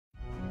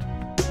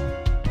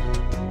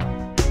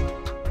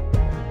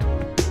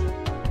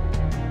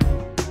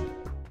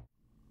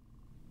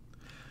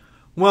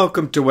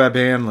Welcome to Web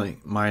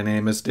Handling. My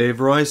name is Dave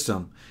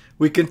Roisum.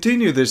 We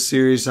continue this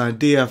series on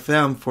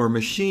DFM for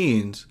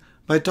machines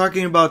by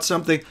talking about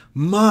something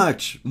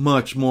much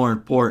more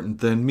important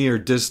than mere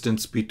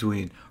distance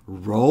between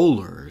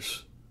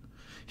rollers.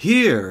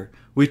 Here,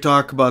 we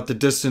talk about the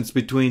distance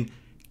between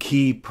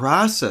key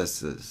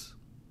processes.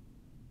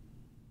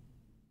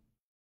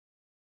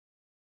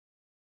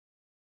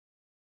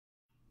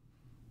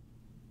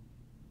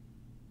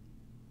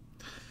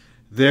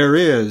 There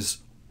is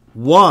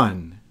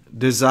one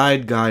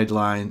design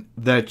guideline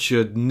that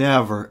should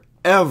never,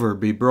 ever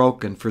be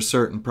broken for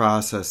certain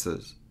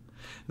processes.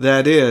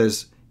 That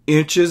is,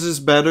 inches is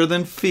better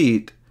than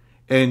feet,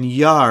 and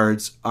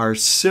yards are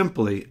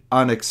simply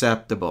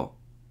unacceptable.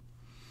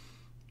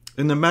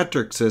 In the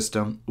metric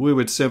system, we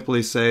would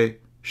simply say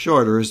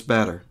shorter is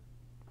better.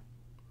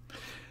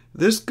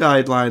 This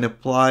guideline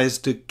applies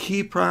to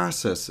key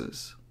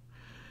processes.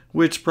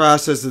 Which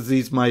processes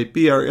these might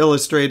be are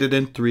illustrated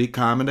in three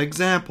common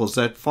examples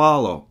that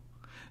follow.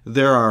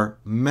 There are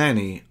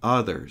many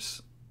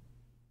others.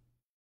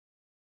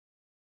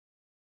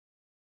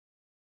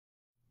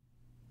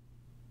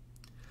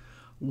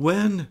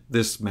 When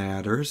this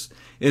matters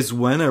is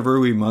whenever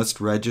we must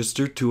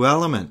register two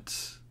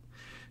elements.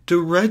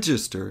 To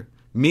register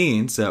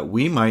means that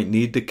we might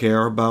need to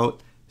care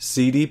about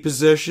CD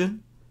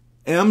position,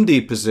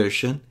 MD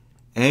position,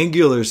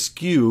 angular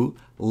skew,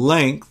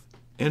 length,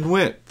 and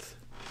width.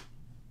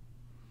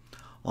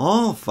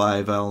 All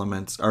five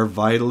elements are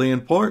vitally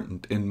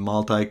important in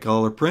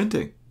multicolor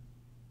printing.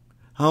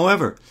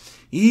 However,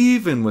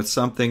 even with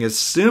something as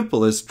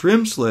simple as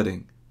trim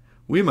slitting,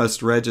 we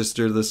must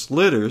register the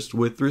slitters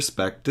with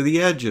respect to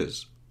the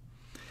edges.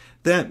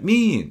 That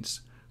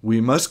means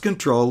we must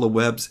control the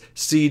web's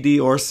CD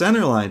or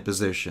centerline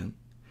position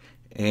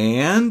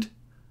and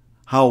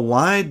how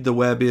wide the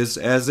web is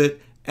as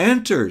it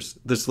enters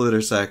the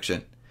slitter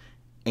section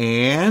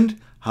and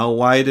how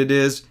wide it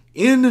is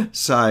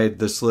inside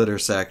the slitter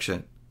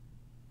section.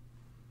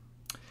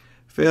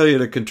 Failure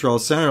to control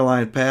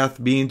centerline path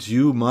means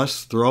you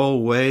must throw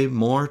away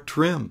more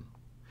trim.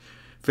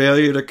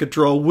 Failure to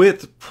control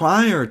width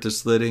prior to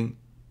slitting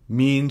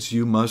means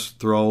you must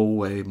throw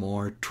away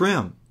more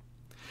trim.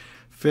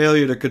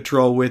 Failure to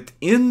control width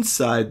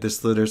inside the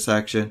slitter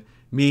section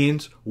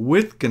means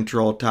width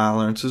control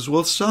tolerances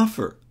will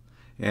suffer,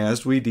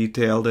 as we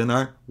detailed in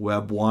our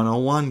Web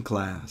 101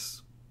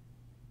 class.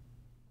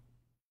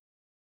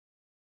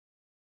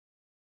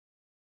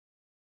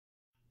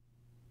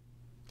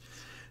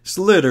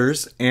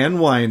 Slitters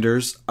and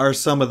winders are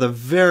some of the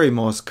very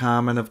most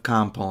common of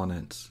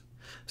components.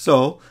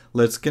 So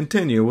let's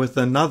continue with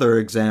another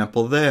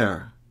example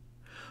there.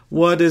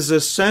 What is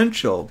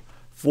essential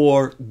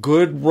for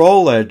good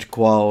roll edge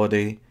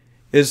quality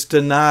is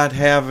to not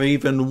have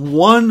even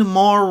one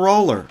more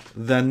roller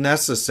than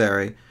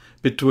necessary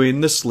between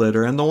the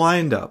slitter and the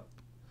windup.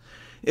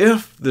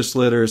 If the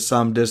slitter is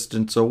some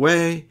distance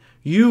away,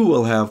 you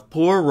will have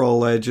poor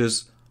roll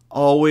edges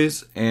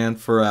always and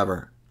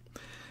forever.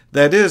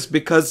 That is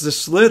because the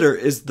slitter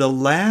is the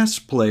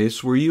last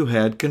place where you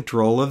had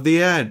control of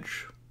the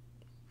edge.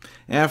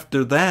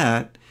 After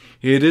that,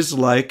 it is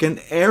like an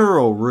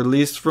arrow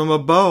released from a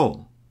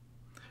bow.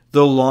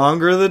 The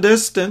longer the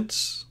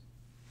distance,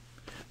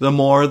 the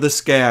more the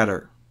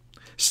scatter,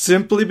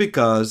 simply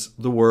because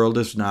the world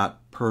is not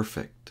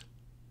perfect.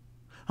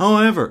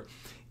 However,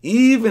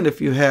 even if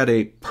you had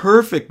a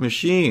perfect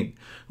machine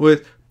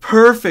with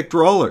perfect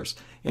rollers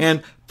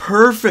and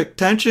perfect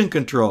tension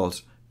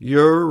controls,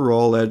 your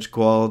roll edge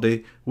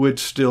quality would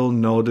still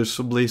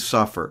noticeably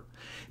suffer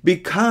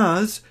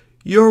because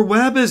your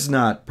web is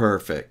not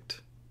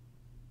perfect.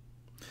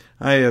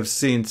 I have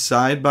seen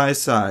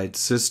side-by-side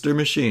sister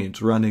machines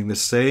running the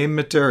same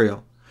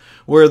material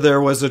where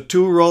there was a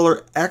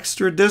 2-roller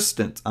extra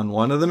distance on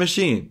one of the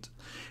machines,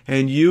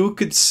 and you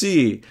could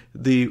see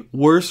the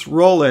worst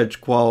roll edge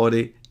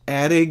quality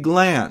at a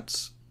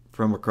glance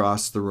from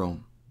across the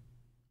room.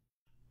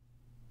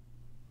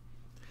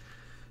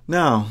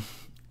 Now,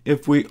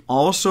 if we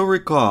also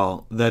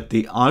recall that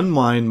the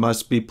unwind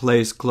must be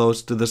placed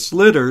close to the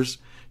slitters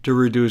to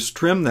reduce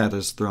trim that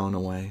is thrown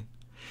away,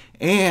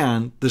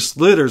 and the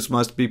slitters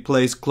must be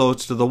placed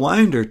close to the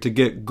winder to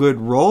get good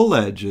roll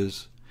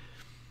edges,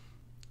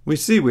 we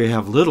see we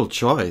have little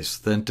choice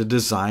than to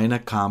design a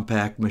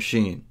compact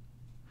machine.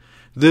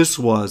 This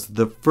was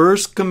the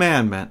first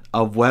commandment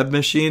of web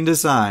machine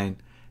design,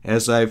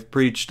 as I've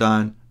preached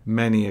on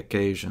many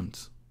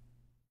occasions.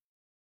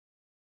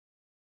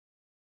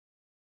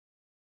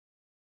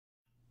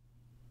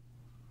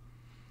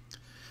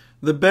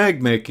 The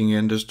bag-making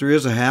industry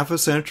is a half a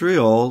century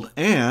old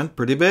and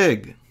pretty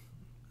big.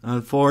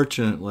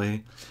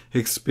 Unfortunately,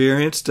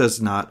 experience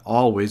does not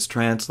always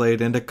translate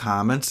into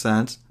common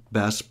sense,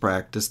 best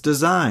practice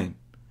design.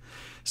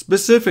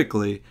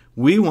 Specifically,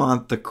 we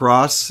want the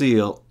cross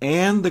seal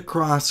and the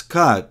cross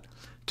cut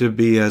to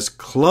be as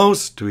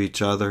close to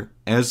each other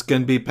as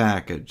can be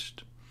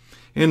packaged.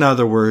 In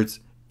other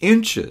words,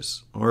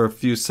 inches or a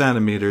few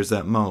centimeters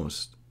at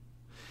most.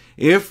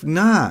 If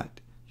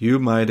not, you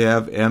might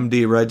have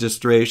MD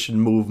registration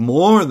move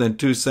more than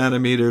 2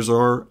 centimeters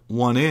or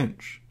 1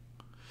 inch.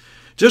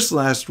 Just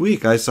last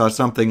week I saw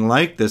something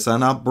like this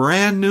on a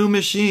brand new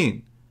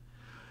machine,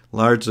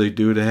 largely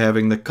due to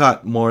having the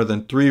cut more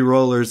than 3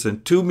 rollers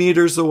and 2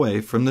 meters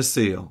away from the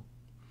seal.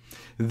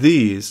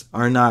 These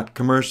are not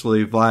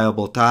commercially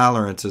viable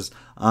tolerances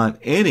on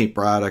any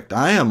product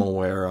I am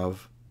aware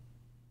of.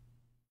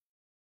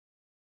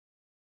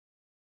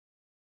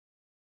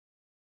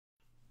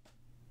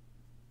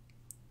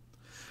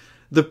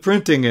 The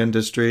printing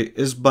industry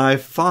is by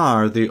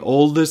far the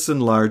oldest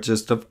and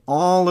largest of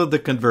all of the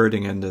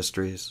converting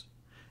industries.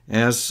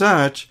 As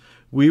such,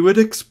 we would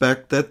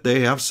expect that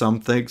they have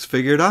some things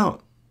figured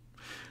out.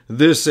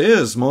 This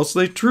is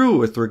mostly true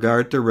with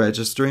regard to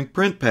registering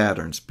print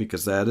patterns,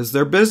 because that is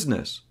their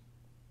business.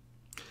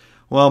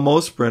 While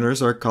most printers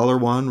are color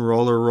 1,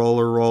 roller,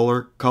 roller,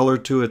 roller, color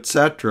 2,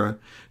 etc.,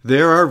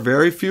 there are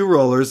very few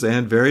rollers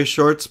and very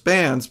short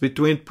spans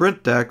between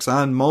print decks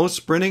on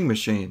most printing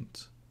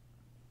machines.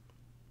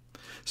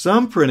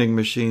 Some printing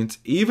machines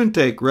even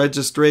take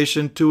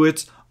registration to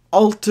its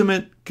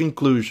ultimate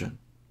conclusion.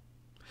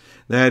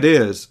 That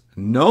is,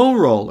 no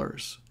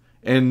rollers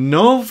and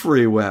no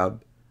free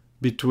web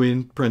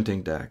between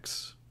printing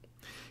decks.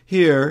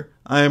 Here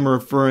I am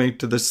referring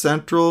to the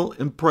central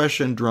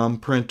impression drum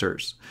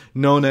printers,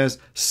 known as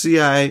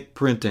CI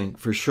printing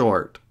for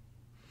short.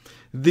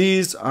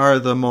 These are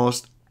the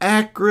most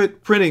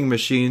accurate printing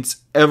machines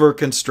ever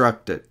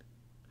constructed.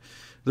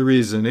 The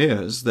reason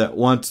is that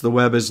once the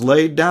web is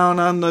laid down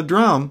on the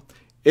drum,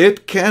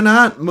 it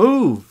cannot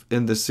move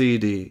in the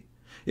CD.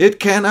 It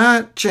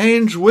cannot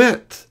change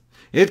width.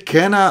 It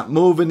cannot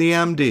move in the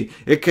MD.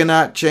 It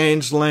cannot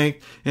change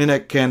length, and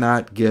it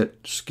cannot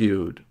get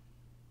skewed.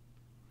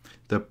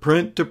 The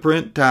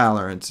print-to-print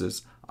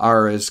tolerances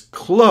are as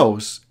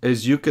close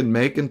as you can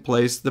make and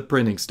place the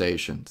printing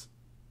stations.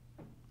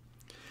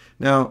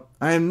 Now,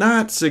 I am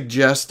not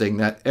suggesting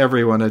that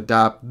everyone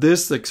adopt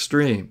this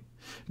extreme,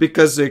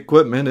 because the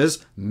equipment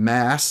is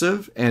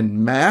massive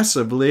and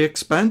massively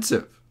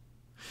expensive.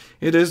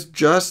 It is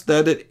just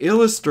that it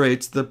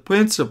illustrates the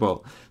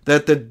principle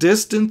that the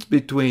distance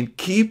between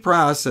key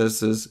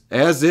processes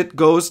as it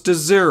goes to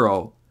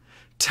 0,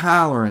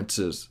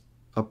 tolerances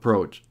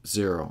approach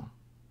 0.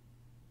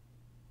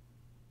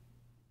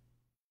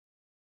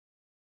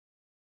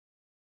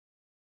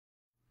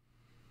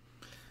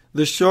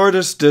 The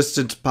shortest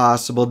distance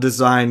possible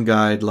design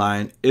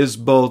guideline is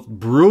both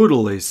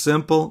brutally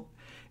simple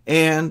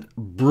and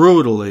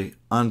brutally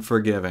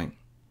unforgiving.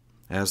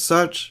 As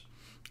such,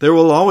 there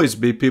will always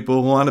be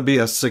people who want to be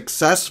a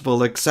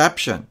successful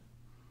exception.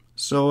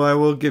 So I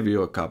will give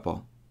you a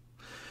couple.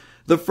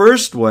 The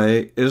first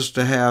way is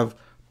to have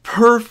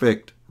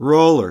perfect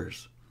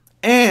rollers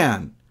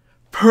and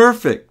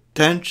perfect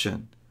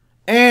tension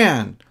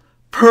and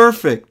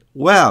perfect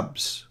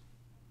webs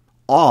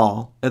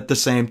all at the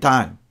same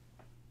time.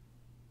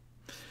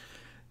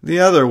 The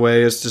other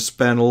way is to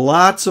spend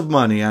lots of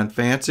money on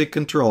fancy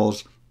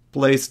controls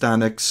placed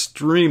on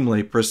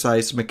extremely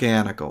precise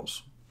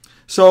mechanicals.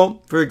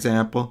 So, for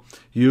example,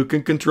 you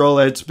can control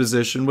edge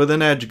position with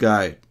an edge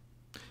guide.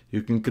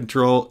 You can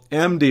control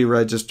MD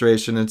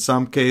registration in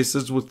some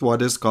cases with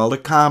what is called a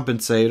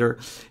compensator,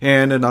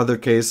 and in other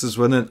cases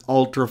with an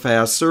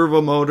ultra-fast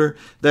servo motor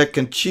that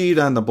can cheat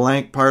on the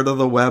blank part of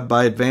the web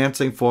by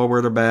advancing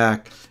forward or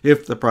back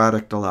if the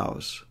product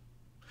allows.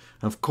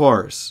 Of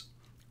course,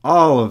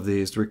 all of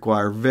these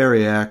require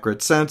very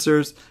accurate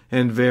sensors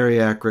and very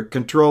accurate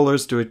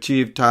controllers to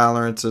achieve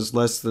tolerances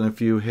less than a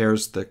few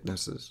hairs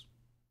thicknesses.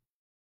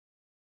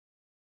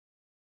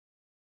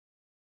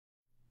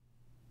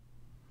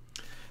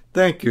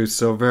 Thank you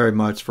so very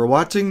much for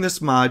watching this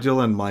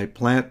module in my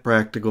Plant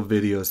Practical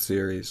video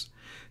series.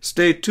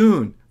 Stay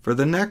tuned for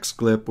the next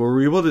clip where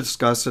we will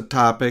discuss a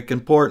topic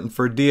important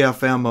for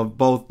DFM of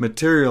both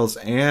materials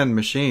and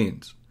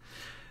machines.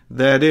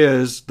 That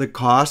is, the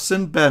costs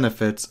and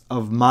benefits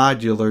of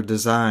modular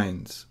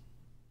designs.